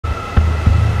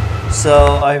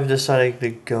So I've decided to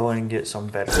go and get some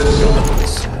better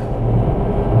guns.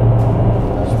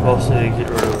 I'm supposed to get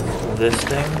rid of this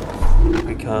thing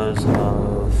because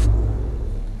of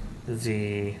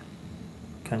the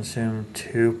consume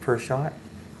 2 per shot.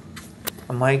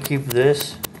 I might keep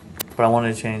this, but I want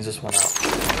to change this one out.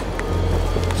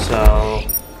 So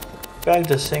back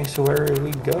to Sanctuary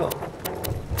we go.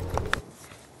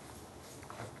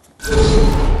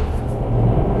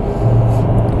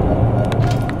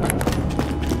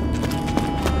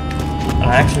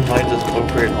 I actually might just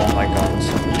upgrade all my guns.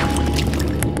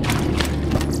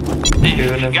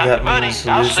 Even if that means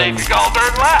losing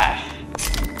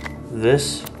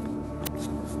this,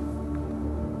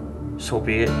 so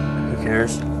be it. Who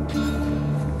cares?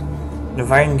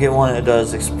 If I can get one that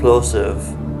does explosive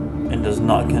and does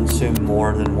not consume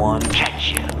more than 1,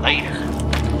 catch you later.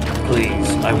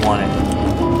 Please, I want it.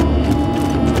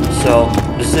 So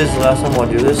this is the last time I'll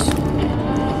do this,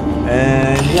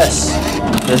 and yes,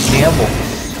 let's gamble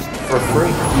for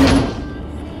free.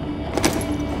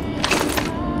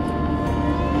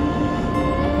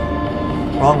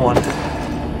 Wrong one.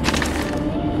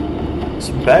 It's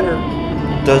better.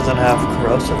 Doesn't have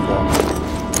corrosive though.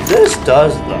 This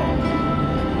does though.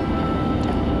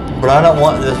 But I don't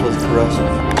want this with corrosive.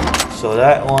 So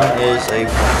that one is a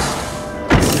bust.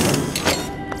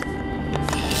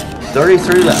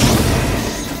 33 left.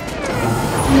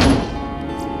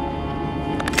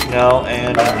 No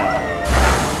and no.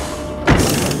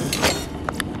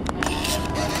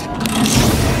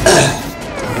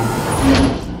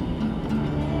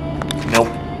 Nope.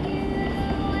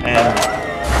 And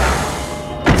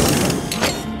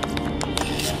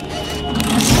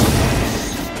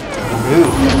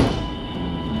ooh.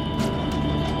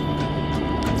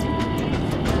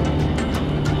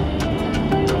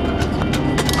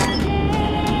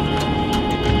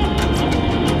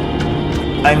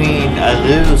 I mean, I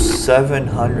lose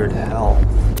 700 health.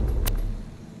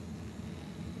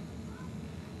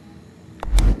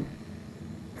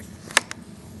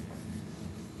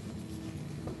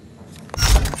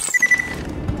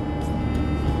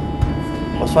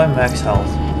 What's my max health?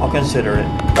 I'll consider it.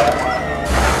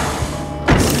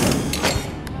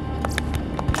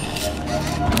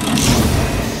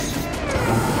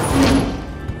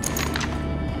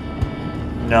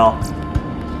 No.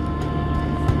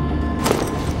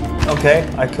 Okay,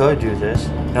 I could do this.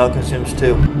 No, it consumes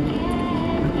 2.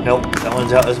 Nope, that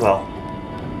one's out as well.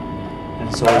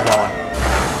 And so is that one.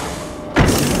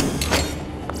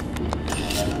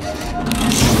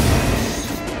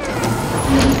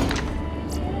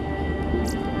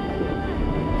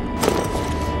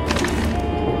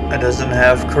 It doesn't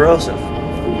have corrosive.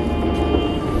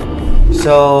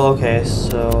 So, okay,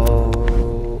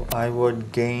 so I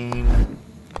would gain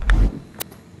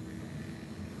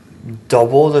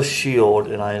double the shield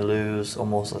and I lose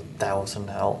almost 1,000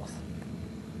 health.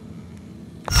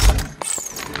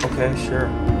 Okay, sure.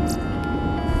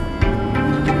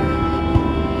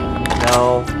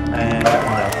 No, and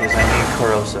no, because I need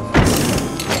corrosive.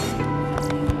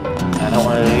 I don't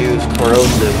want to use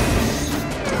corrosive.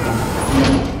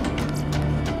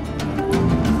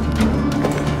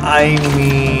 I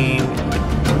mean,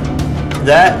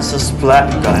 that's a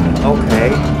splat gun,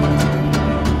 okay.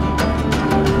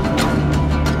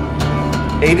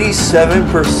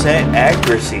 87%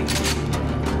 accuracy.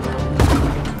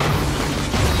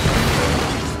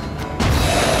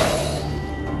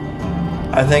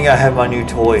 I think I have my new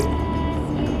toy.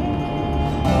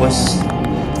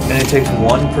 And it takes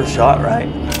 1 per shot, right?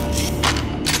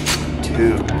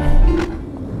 2.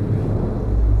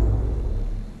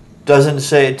 Doesn't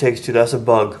say it takes 2, that's a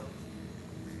bug.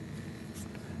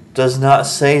 Does not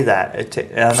say that.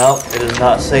 No, it does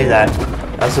not say that.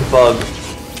 That's a bug.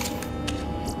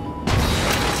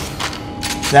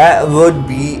 That would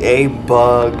be a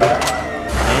bug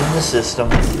in the system.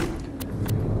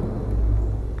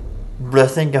 But I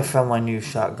think I found my new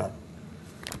shotgun.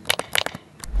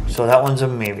 So that one's a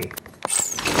maybe.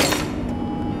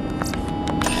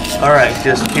 Alright,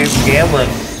 just keep gambling.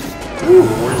 Ooh,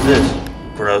 what is this?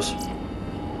 Gross.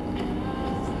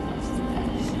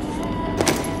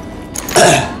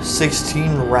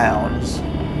 16 rounds.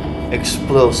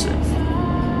 Explosive.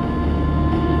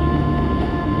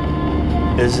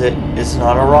 It's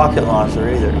not a rocket launcher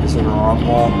either. It's a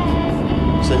normal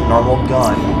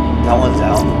gun. That one's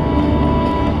out.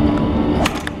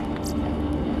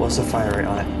 What's the fire rate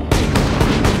on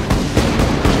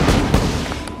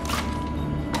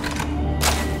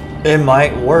it? It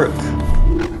might work.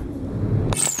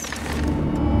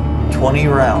 20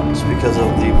 rounds because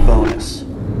of the bonus.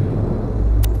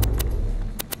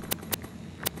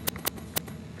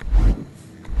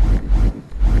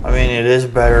 it is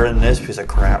better than this piece of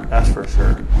crap, that's for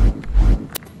sure.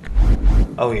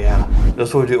 Oh yeah,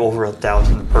 this will do over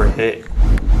 1,000 per hit.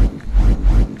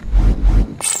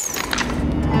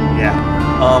 Yeah,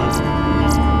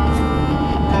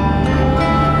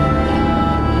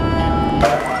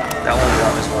 that one's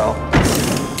out as well.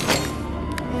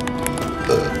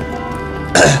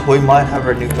 We might have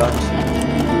our new guns.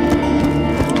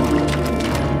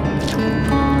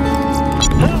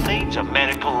 Who needs a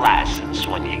medical license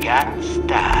when you got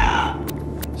style?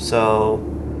 So,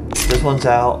 this one's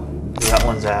out, that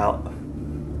one's out,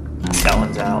 that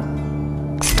one's out.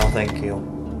 No thank you.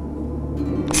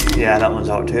 Yeah, that one's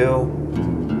out too.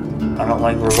 I don't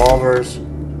like revolvers.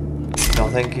 No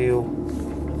thank you.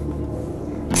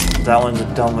 That one's a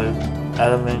dumb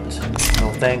element.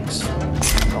 No thanks.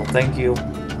 No thank you.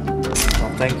 No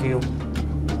thank you.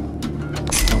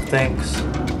 No thanks.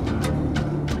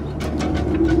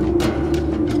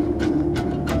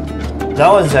 That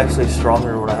one's actually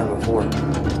stronger than what I had before.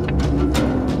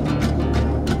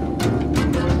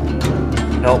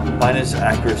 Nope, minus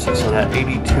accuracy, so that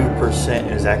 82%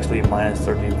 is actually minus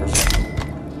 13%.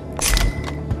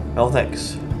 No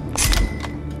thanks.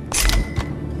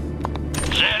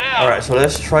 Alright, so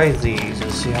let's try these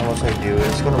and see how much I do.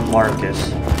 Let's go to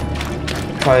Marcus.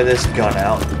 Try this gun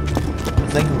out. I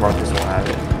think Marcus will have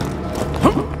it.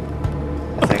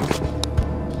 I think.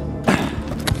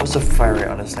 What's the fire rate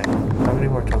on this thing? How many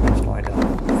more tokens do I do?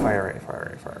 Fire rate, fire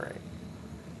rate, fire rate.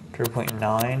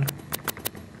 3.9.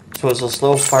 So it's a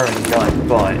slow firing gun,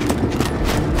 but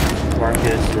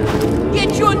Marcus is...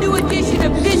 Get your new edition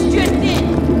of this just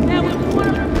in! Now it's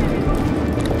one of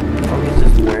Marcus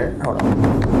is where? Hold on.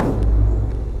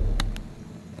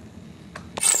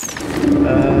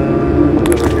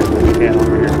 Over here. Yeah,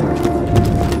 over here.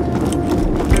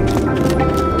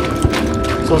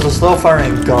 So it's a slow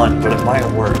firing gun, but it might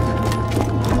work.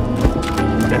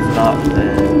 If not,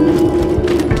 then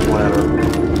whatever.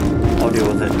 I'll deal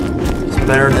with it.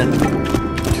 Better than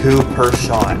 2 per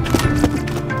shot.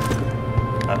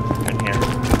 In here.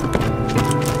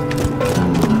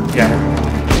 Yeah.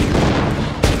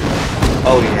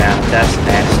 Oh yeah, that's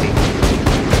nasty.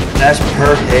 That's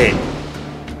per hit.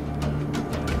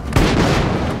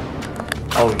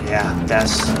 Oh yeah,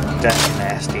 that's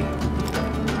nasty.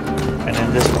 And then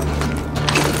this one.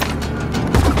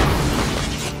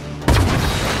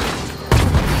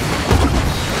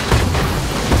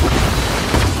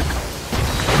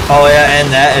 Oh yeah, and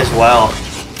that as well.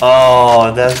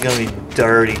 Oh, that's gonna be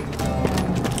dirty.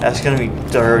 That's gonna be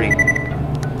dirty.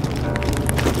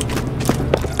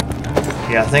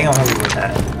 Yeah, I think I'm happy with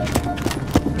that.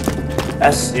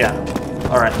 That's, yeah.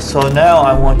 Alright, so now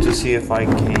I want to see if I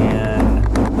can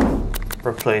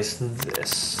replace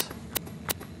this.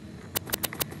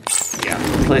 Yeah,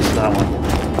 replace that one.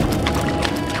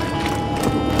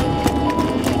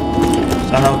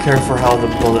 So I don't care for how the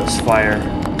bullets fire.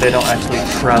 They don't actually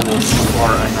travel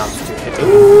far enough to hit.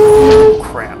 Ooh,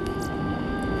 crap.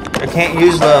 I can't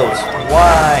use those.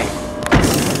 Why?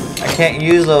 I can't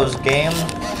use those, game.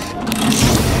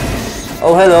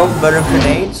 Oh, hello, better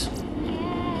grenades.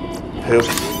 Poop.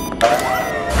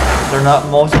 They're not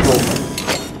multiple.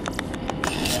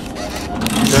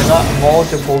 They're not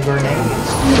multiple grenades,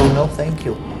 so no thank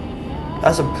you.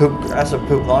 That's a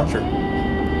poop launcher. I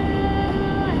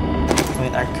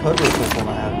mean, I could replace what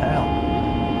I have now.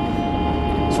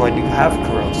 So I do have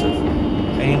corrosive.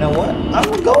 And you know what?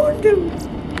 I'm going to.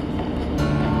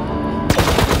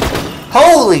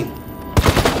 Holy!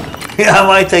 Yeah, I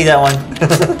might take that one.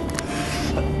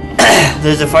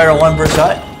 Does it fire 1 per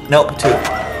shot? Nope, 2.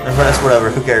 That's whatever,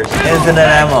 who cares? Infinite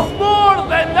ammo. more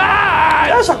than that!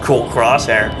 That's a cool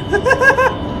crosshair.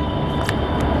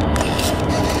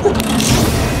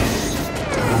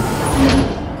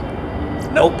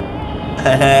 Nope.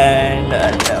 And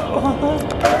no.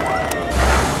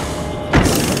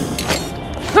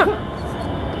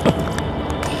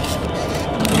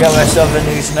 Got myself a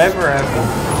new sniper rifle.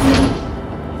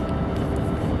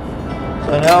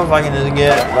 So now if I can just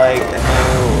get like a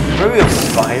new, maybe a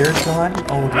fire gun?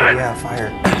 Oh dude, yeah, fire.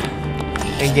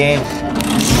 Hey game,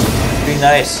 be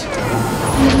nice.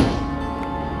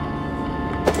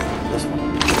 This one.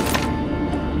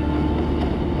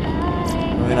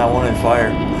 I mean, I wanted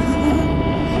fire.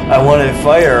 I wanted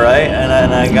fire, right? And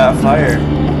I got fire.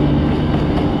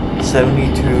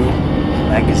 72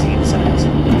 magazine size.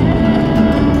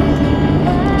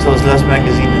 So it's less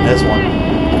magazine than this one,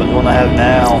 but the one I have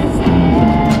now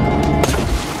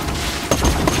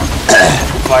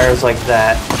fires like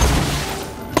that,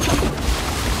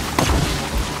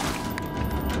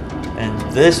 and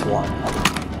this one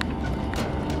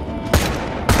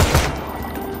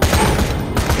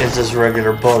It's just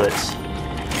regular bullets.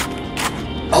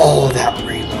 Oh, that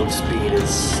reload speed is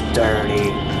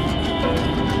sturdy.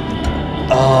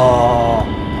 Oh.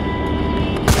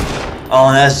 Oh,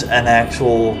 and that's an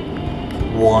actual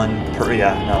one per.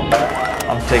 Yeah, no.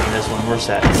 I'm taking this one. We're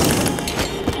set.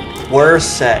 We're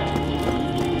set.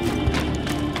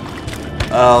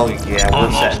 Oh, yeah,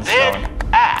 we're set in stone.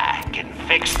 I can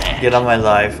fix that. Get on my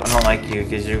life. I don't like you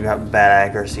because you got bad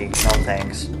accuracy. No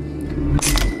thanks.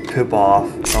 Poop off.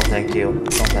 No thank you.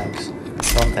 No thanks.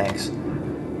 No thanks.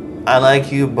 I like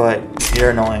you, but you're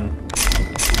annoying.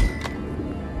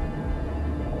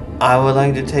 I would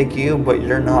like to take you, but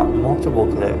you're not multiple,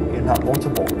 Clip. You're not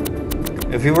multiple.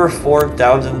 If you were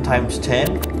 4,000 times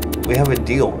 10, we have a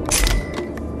deal.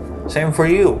 Same for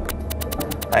you.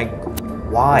 Like,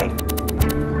 why?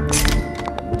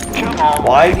 Come on.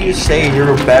 Why do you say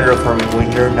you're better for me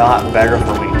when you're not better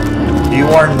for me? You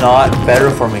are not better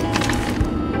for me.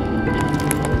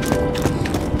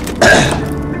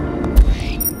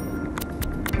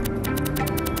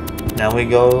 Now we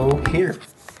go here.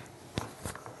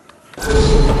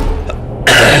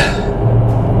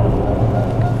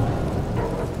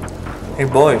 Hey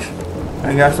boys,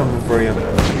 I got something for you.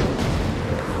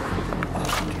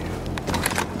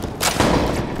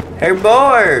 Hey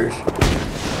boys!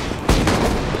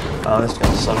 Oh, this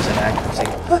gun sucks in accuracy.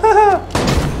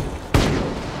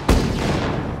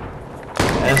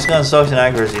 This gun sucks in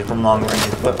accuracy from long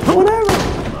range, but whatever.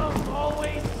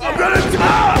 I'm gonna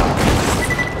die!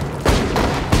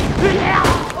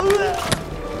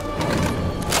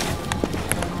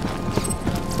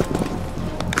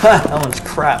 Ha! That one's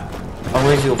crap. I'll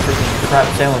raise you a freaking crap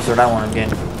sandwich or that one again.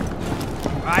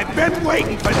 I've been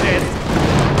waiting for this!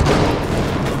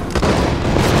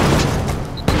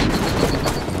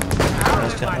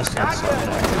 This gun sucks in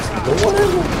accuracy, but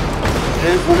whatever. It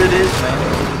is what it is, man.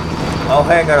 Oh,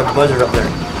 hey, I got a buzzard up there.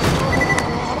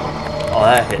 Oh,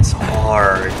 that hits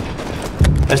hard.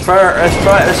 Let's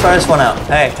try this one out.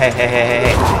 Hey.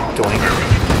 Doink.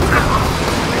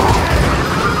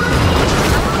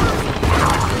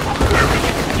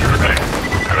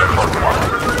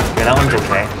 Okay, that one's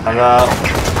okay.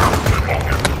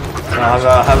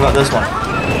 How about this one?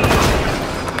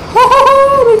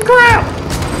 Holy crap!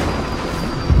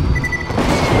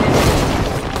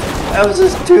 That was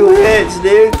just 2 hits,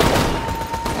 dude.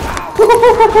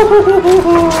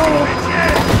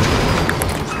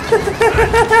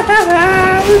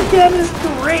 This gun is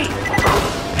great.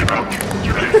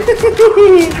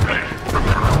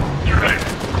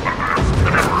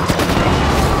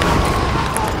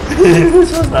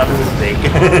 This was not a mistake.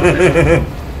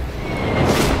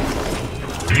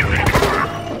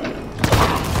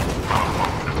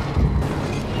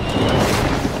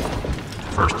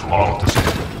 First law to see.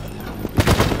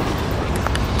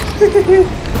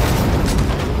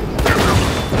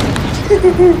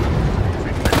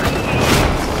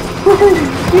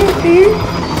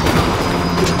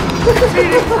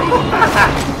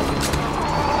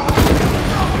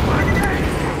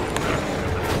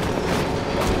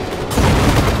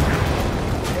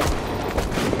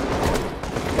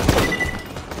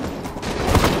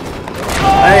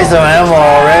 I need some ammo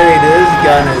already. This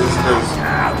gun is just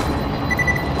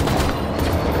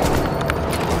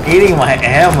eating my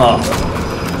ammo.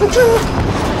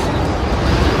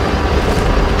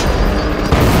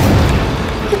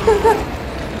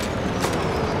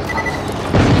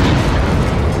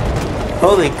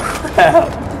 Holy crap.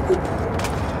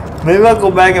 Maybe I'll go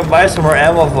back and buy some more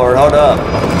ammo for it. Hold up.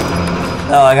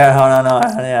 No, I got. Hold on, no.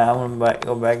 Yeah, I'm gonna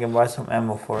go back and buy some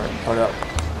ammo for it. Hold up.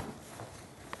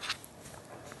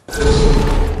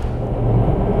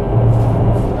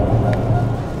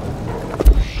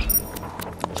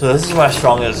 So this is my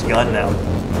strongest gun now,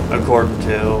 according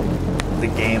to the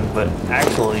game, but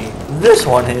actually, this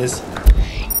one is.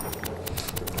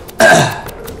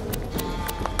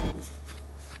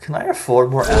 Can I afford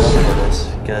more ammo for this?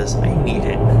 Because I need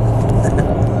it.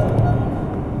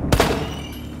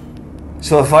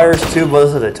 So it fires 2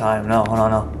 bullets at a time. No.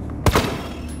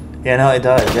 Yeah, no, it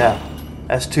does, yeah.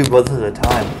 That's 2 bullets at a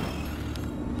time.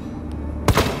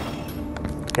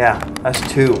 Yeah, that's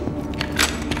 2.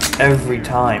 Every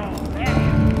time.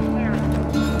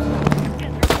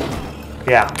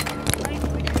 Yeah.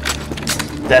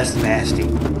 That's nasty.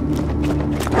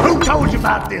 Who told you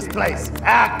about this place?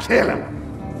 I'll kill him.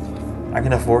 I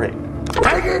can afford it.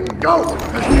 Take it and go.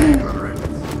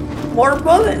 More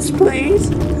bullets,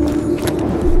 please.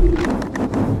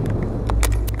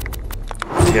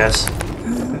 Yes.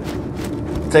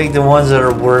 Take the ones that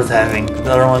are worth having.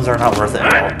 The other ones are not worth it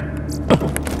at all.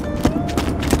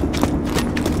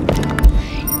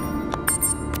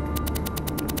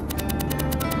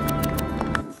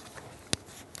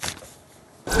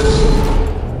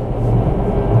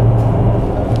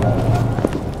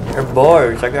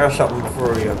 Boys, I got something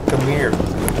for you. Come here.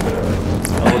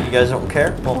 Oh, you guys don't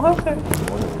care? Well, okay.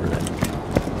 Whatever then.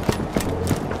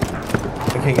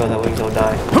 I can't go that way, he'll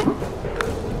die.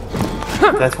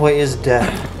 That way is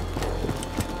death.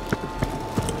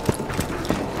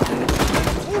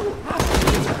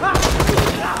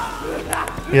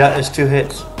 Yeah, it's 2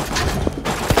 hits.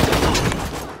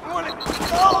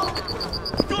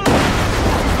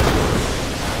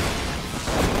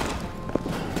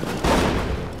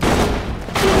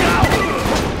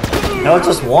 No, it's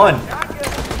just 1.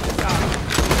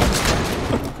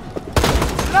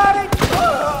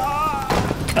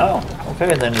 Oh,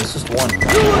 okay, then it's just 1.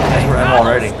 That's for ammo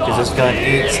already, because this gun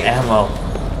eats ammo.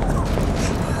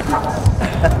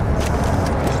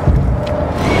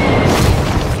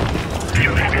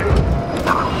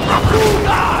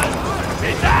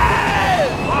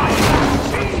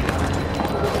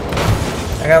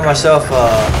 I got myself,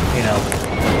 you know,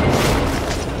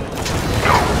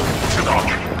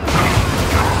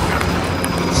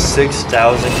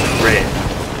 $6,000 crit.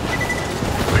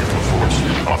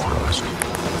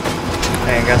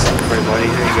 Hey, I got something for you, buddy.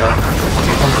 Here you go.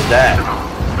 Here comes with that.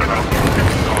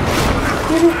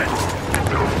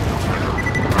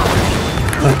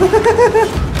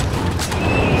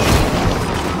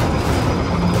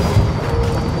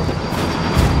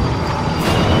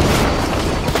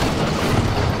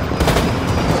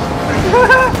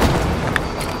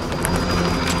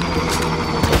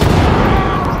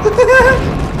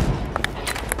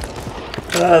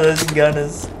 Oh, this gun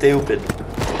is stupid.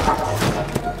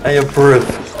 I approve.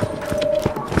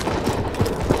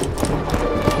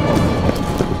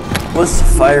 What's the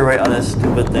fire rate on this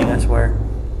stupid thing, I swear?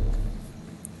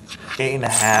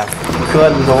 8.5.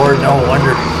 Good lord, no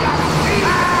wonder.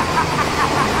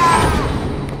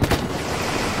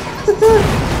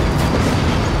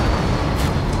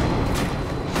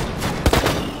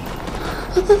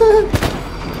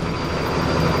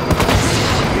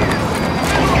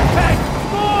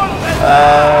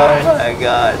 Oh my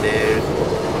god, dude.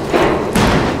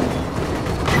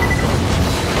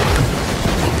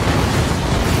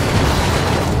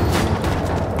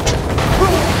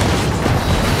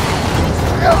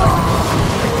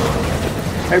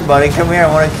 Hey buddy, come here, I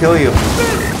want to kill you.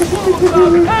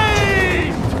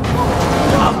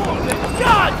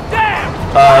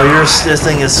 Oh, this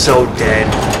thing is so dead.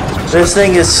 This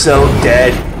thing is so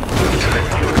dead.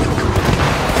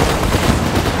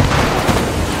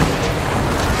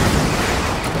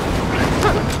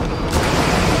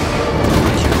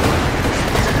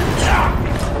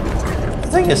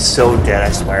 This thing is so dead,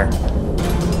 I swear.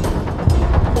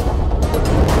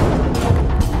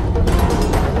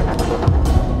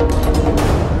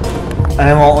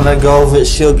 I won't let go of its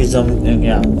shield because yeah,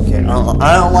 okay.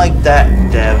 I don't like that,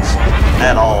 devs,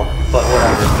 at all, but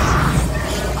whatever.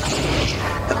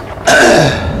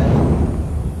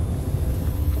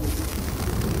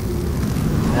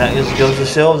 That just goes to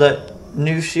show that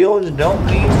new shields don't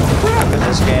mean crap in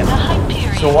this game.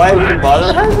 So why would you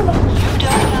bother having them?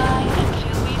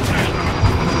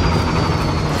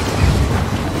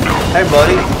 Hey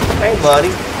buddy, hey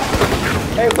buddy,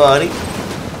 hey buddy.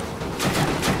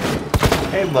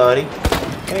 Hey buddy.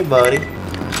 Hey buddy.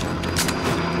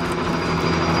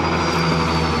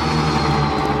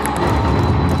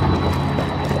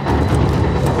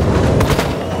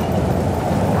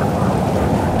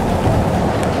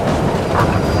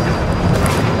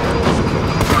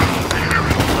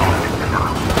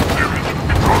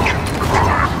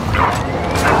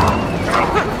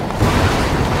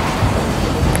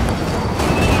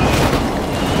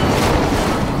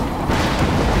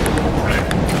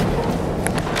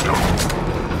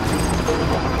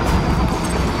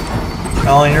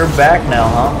 Oh, and you're back now,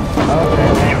 huh? Okay.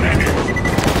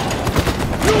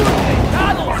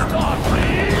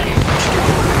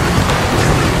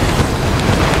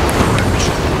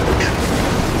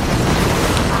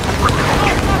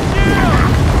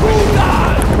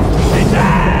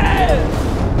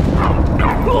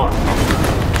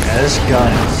 Yeah, this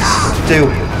gun is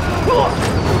stupid.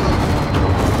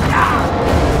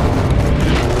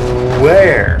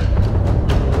 Where?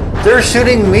 They're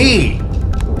shooting me!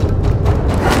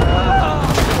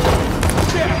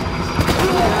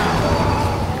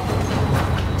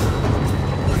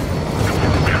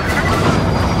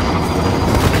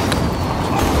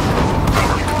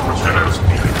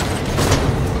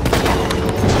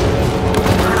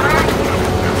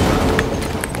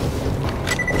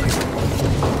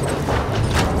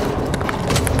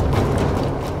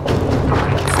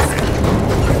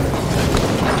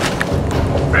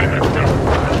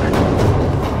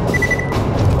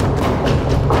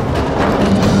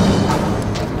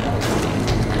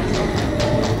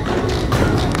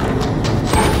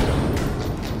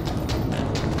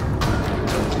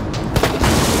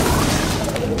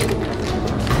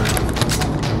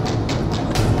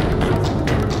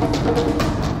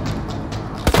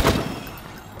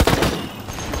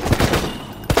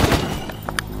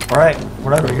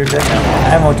 You're dead now.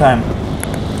 Ammo time.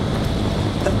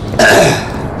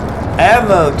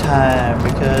 Ammo time,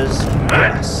 because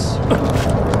yes.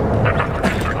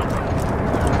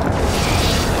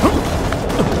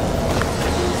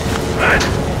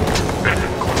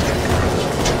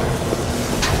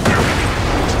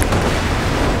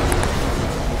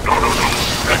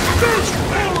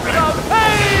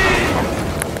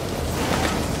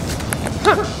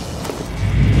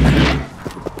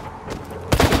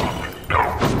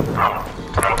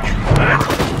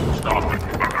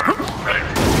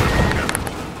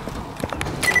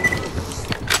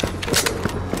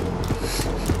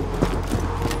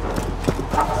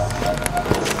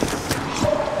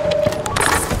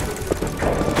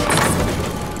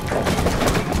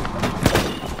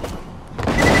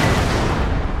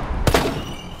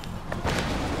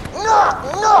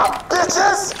 Knock,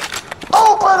 bitches!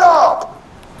 Open up!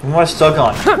 What am I stuck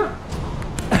on?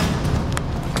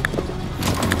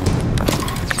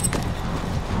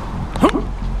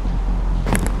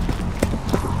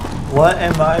 What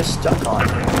am I stuck on?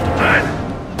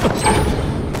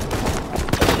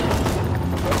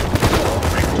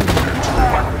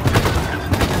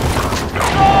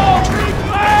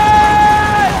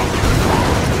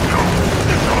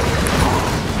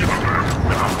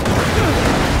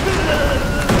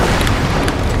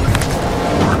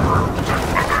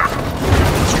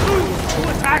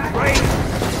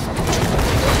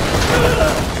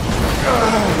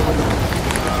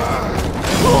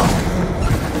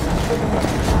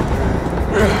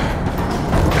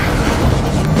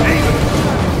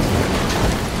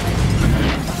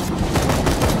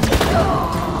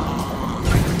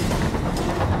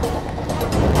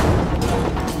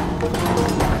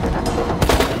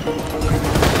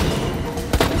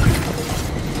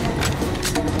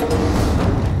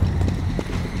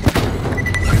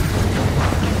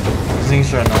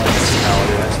 Things are annoying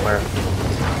nowadays, I swear.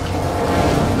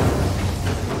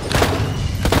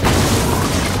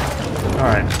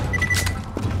 Alright.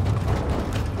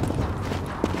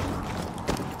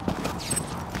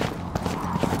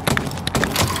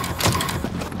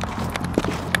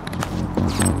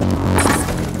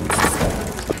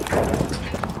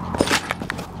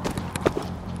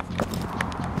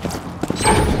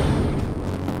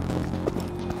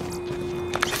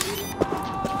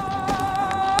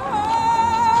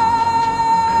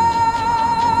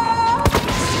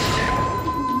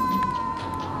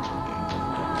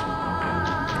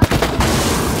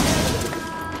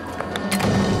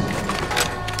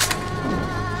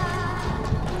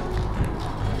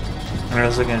 And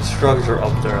there's like an instructor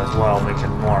up there as well,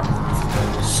 making more.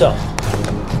 So.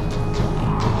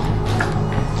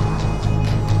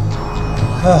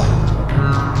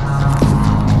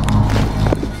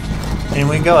 In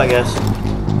we go, I guess.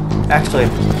 Actually,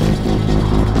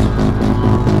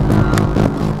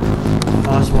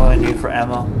 that's what I need for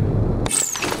ammo.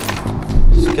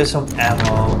 Let's get some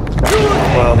ammo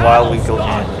while we go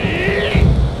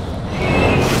in.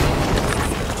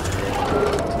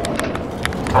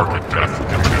 Target path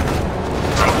imminent.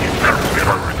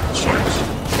 Target sites.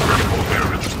 Critical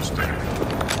damage sustained.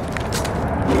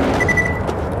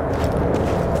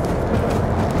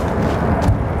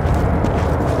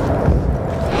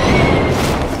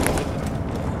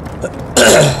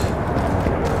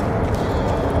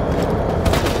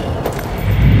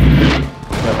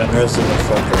 Yeah, and there's the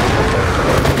fucker.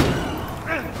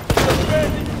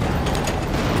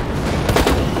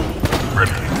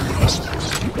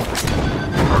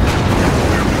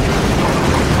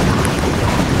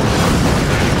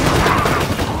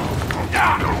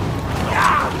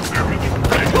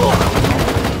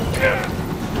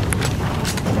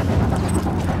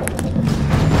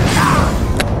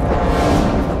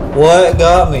 What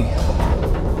got me?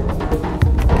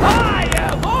 I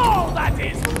am all that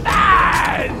is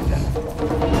bad!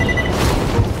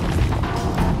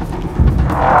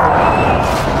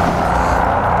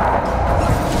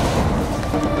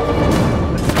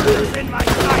 In my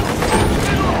sight!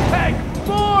 It'll take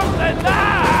more than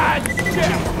that!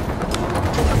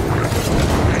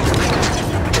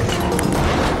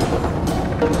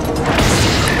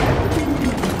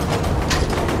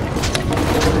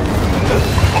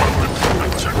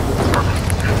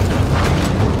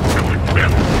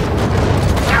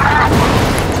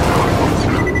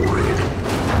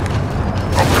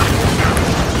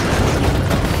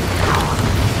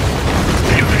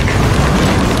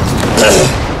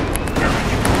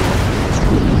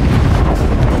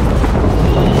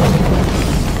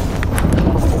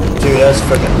 Dude, that's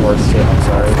freaking worth it. I'm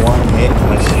sorry. One hit and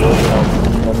my shield and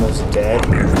I'm almost dead.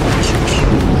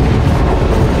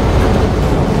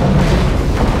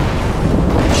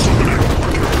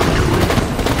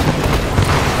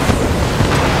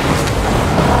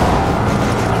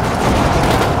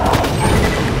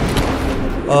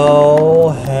 Oh,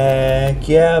 heck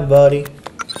yeah, buddy.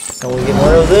 And we get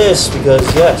more of this because,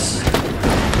 yes.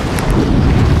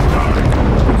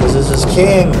 Because this is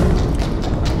king.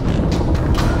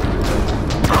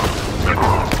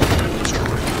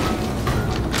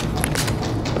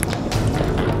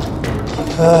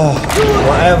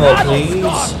 More ammo, please.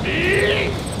 Not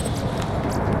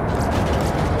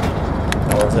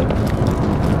worth it.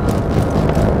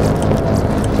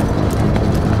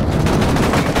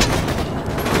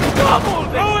 Double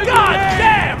the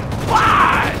goddamn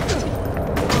fine!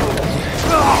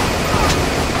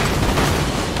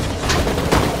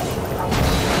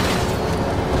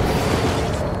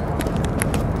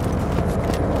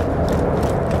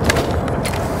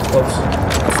 Whoops.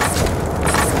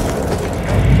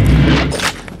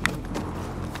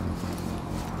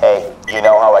 Hey, you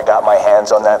know how I got my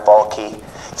hands on that vault key?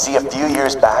 See, a few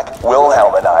years back,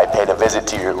 Wilhelm and I paid a visit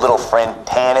to your little friend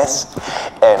Tanis,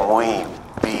 and we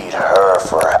beat her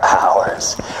for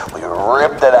hours. We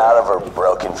ripped it out of her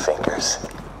broken fingers.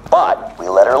 But we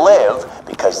let her live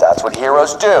because that's what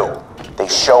heroes do. They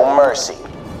show mercy.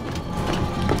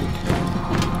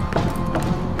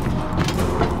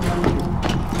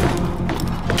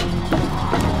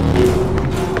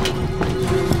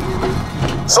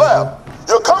 Slab,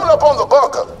 you're coming up on the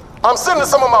bunker. I'm sending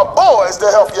some of my boys to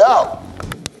help you out.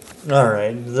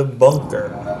 Alright, the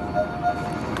bunker.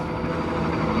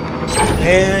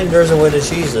 And there's a way to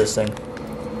cheese this thing.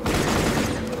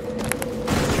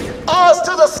 Eyes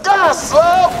to the sky,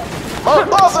 Slab! My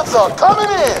buzzards are coming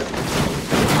in!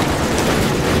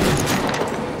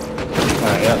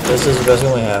 Alright, yep, this is the best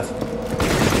one we have.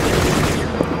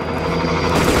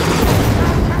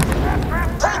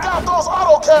 Take out those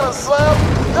autocannons, Slab!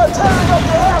 They're tearing up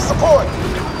your air support!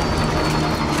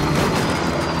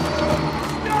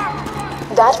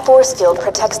 That force field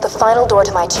protects the final door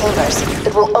to my chambers.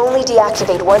 It will only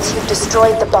deactivate once you've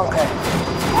destroyed the bunker.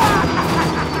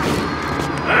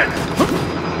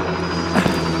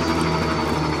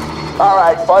 All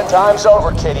right, fun time's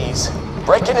over, kiddies.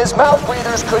 Breaking his mouth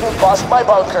breathers couldn't bust my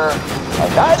bunker,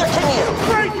 and neither can you.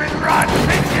 Break and run,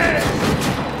 bitches!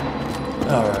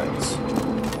 Alright.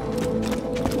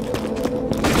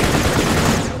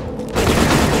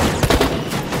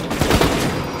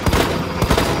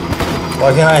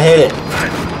 Why can't I hit it?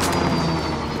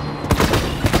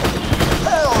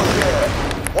 Hell yeah!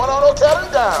 One autocannon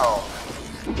down!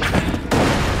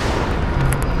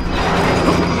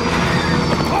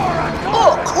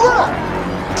 Oh crap!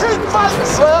 Keep fighting,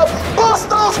 Slab! Bust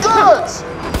those guns!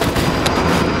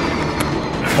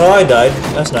 Oh, I died.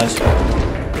 That's nice.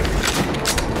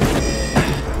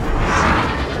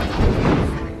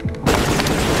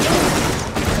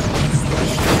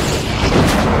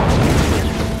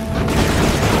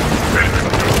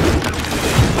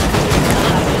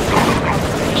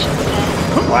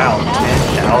 Wow,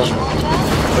 10,000.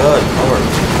 Good lord.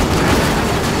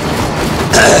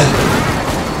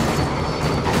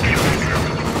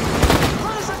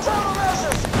 Raise your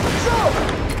countermeasures! Jump!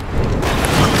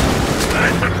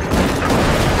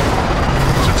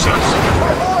 Success.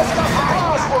 My boys got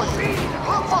supplies for you!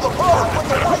 Look for the buzzard with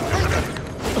the white beacon!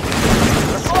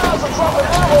 The Slabs are dropping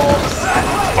ammo on the same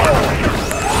platform!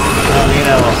 You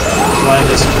know, flying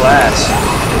this glass.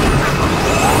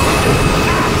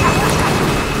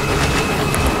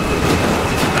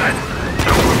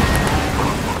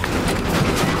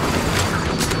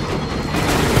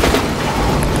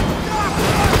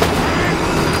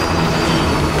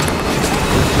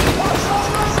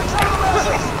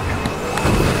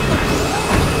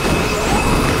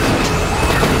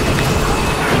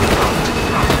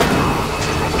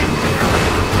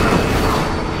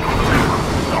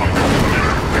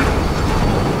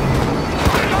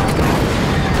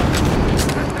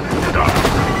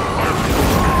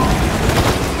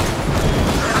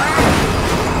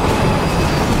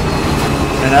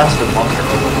 And that's the bunker.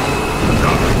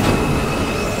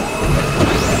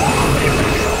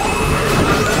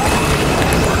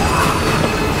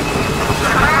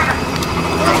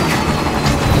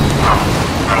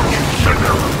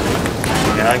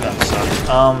 Yeah, I got stuff.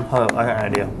 Hold on, I got an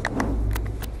idea.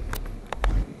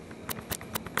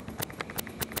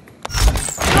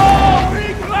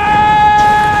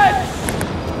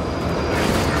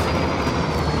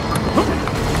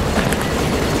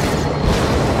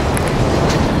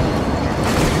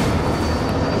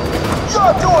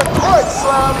 You're doing great,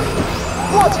 Slab!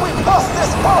 Once we bust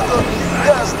this bunker,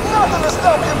 there's nothing to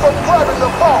stop you from grabbing the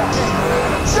vault key!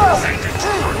 Just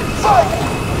keep fighting!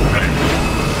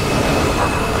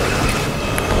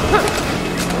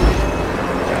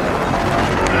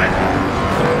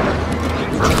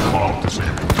 First call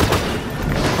disabled.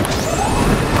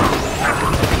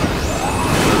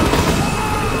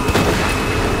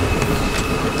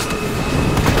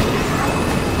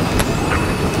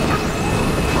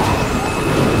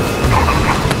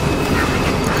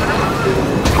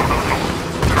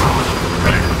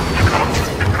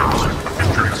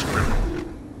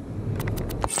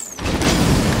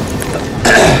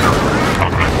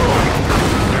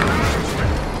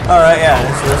 Alright, yeah,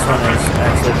 so this one is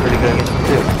actually pretty good against them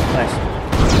too. Nice.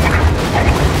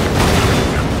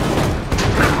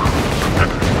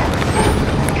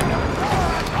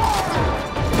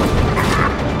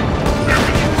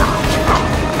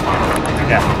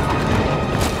 Yeah.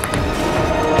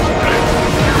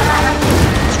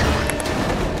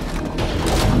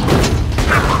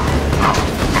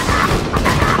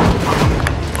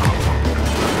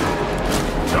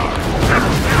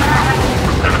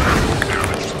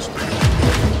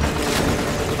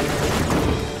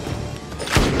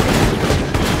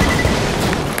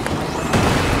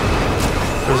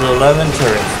 There's 11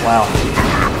 turrets. Wow.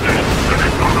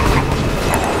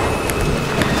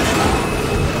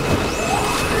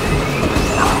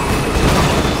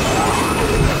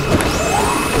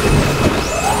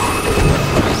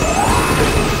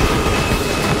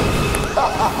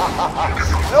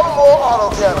 No more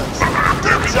autocannons.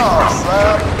 Good job,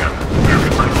 Slam.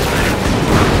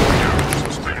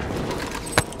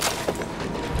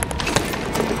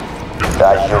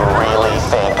 Now you really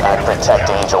think I'd protect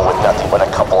Angel with nothing but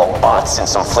a couple of bots and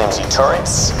some flimsy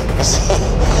turrets? You see,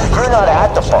 you're not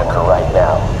at the bunker right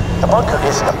now. The bunker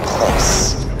isn't a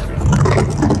place.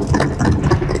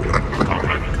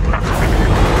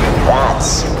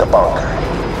 That's the bunker.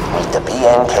 Meet the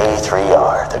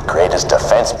BNK-3R, the greatest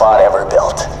defense bot ever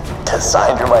built.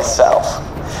 Designed her myself.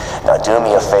 Now do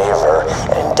me a favor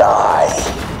and die.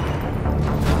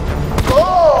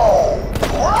 Oh,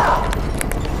 wow!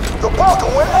 The bunker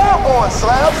went airborne,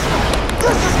 Slabs.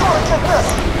 This is gonna get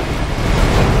messy.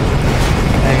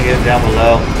 And get down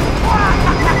below.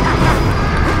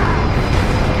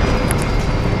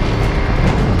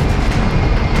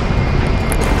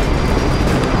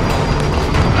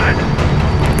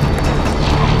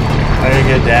 I gotta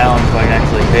get down so I can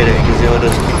actually hit it because it'll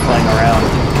just keep flying around.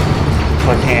 So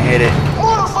I can't hit it.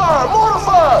 Mortar fire! Mortar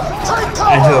fire! Take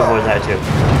cover! And to avoid that too.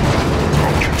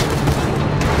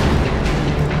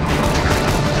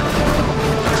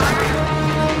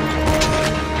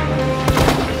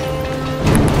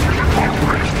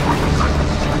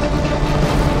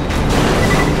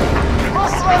 My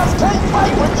Slabs can't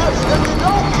fight with this if you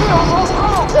don't kill those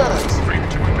autocannons!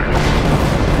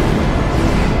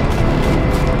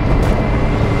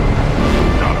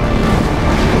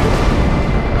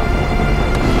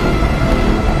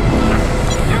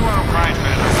 You won't fight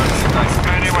better than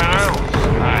anyone else,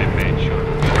 I bet you.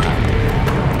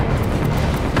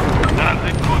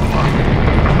 Nothing good luck.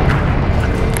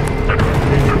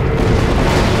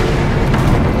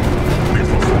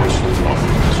 Lethal force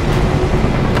offers.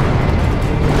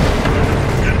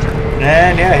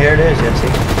 And yeah, here it is, Jesse.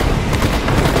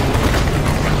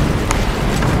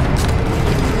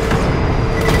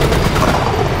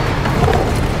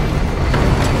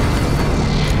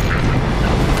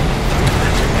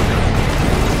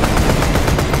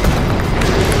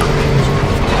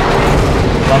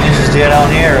 As long as you stay down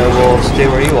here, it will stay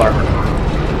where you are.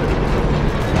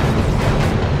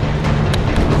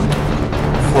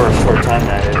 For a short time,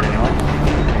 that is, anyway.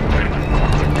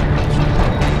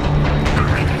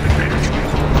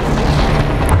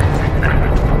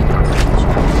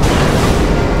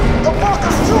 The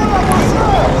bunker's chewing up my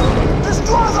Slabs!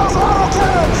 Destroy those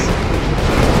autocannons!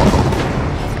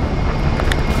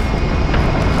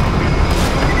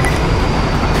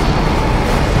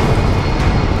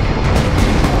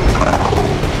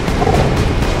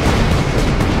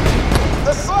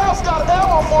 The Slabs got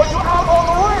ammo for you out on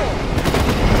the ring!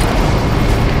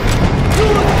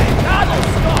 That'll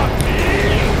stop me!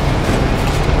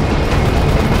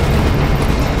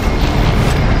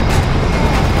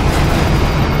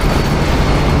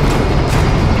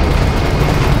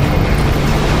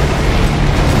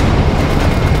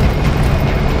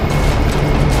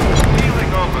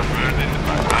 Healing overburden,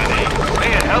 honey.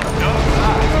 May it help no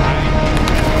side.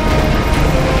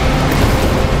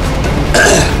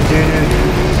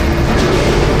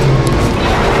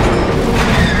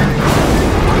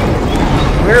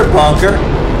 We're a bunker.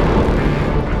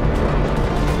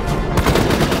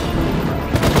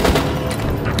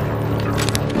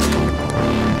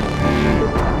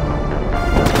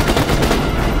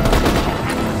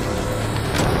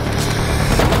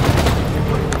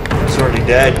 It's already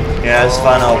dead. Yeah, it's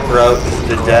final approach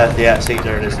to death. Yeah, see,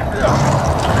 there it is. I'm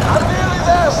nearly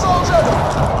there, soldier!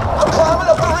 I'm climbing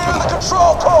up the rear of the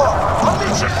control core! I'll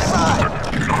meet you inside!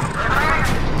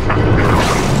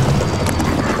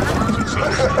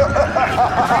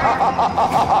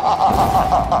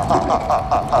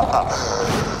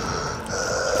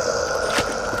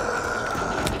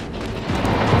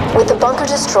 With the bunker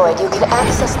destroyed, you can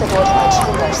access the door to my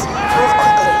chambers. Move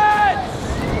quickly.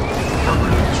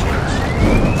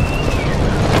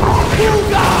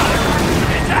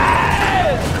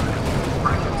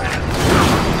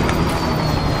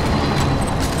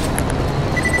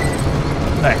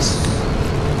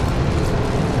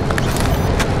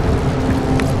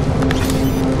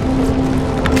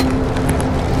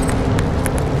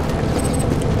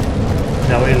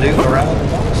 loot around the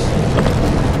boss.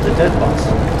 The dead boss.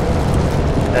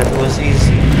 That was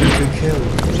easy to kill.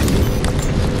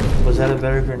 Was that a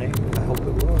better grenade? I hope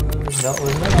it was. No, it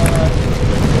was not.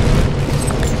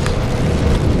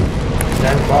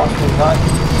 That boss was not.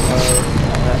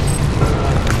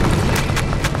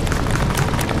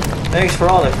 Thanks for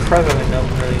all the credit I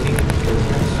don't really need.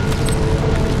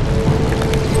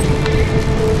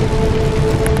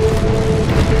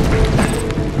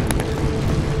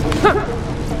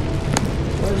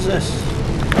 What is this?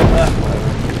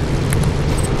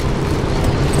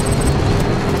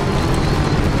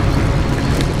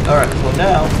 Alright, well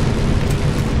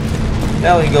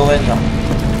now we go into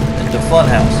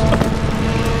Funhouse.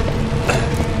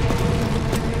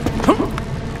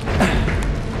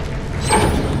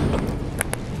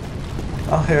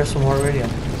 I'll hear some more radio.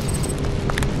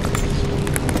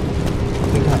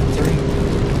 We got 3.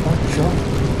 Oh, sure.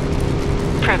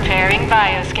 Preparing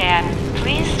bioscan.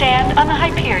 Please stand on the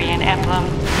Hyperion emblem.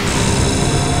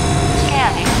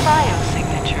 Scanning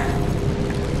biosignature.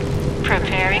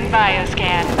 Preparing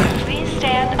bioscan. Please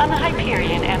stand on the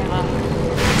Hyperion emblem.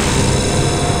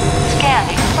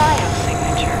 Scanning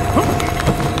biosignature.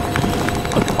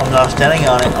 I'm not standing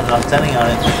on it. I'm not standing on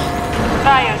it.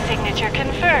 Biosignature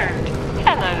confirmed.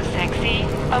 Hello, sexy.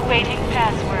 Awaiting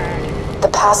password. The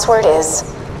password is,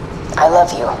 I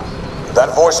love you.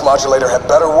 That voice modulator had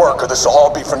better work or this will all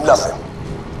be for nothing.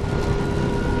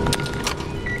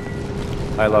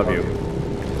 I love you.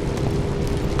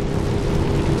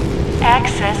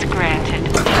 Access granted.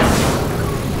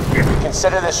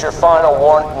 Consider this your final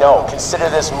warning. No, consider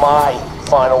this my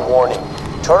final warning.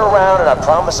 Turn around and I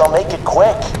promise I'll make it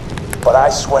quick. But I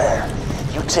swear,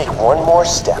 you take one more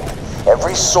step,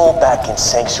 every soul back in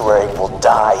Sanctuary will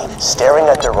die staring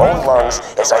at their own lungs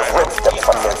as I rip them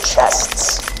from their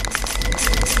chests.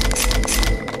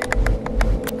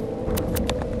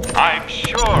 I'm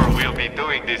sure we'll be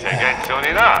doing this again soon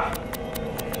enough.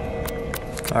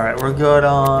 Alright, we're good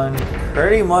on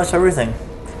pretty much everything.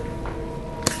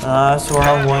 So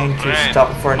I'm going to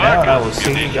stop for now, and I will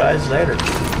see you guys later.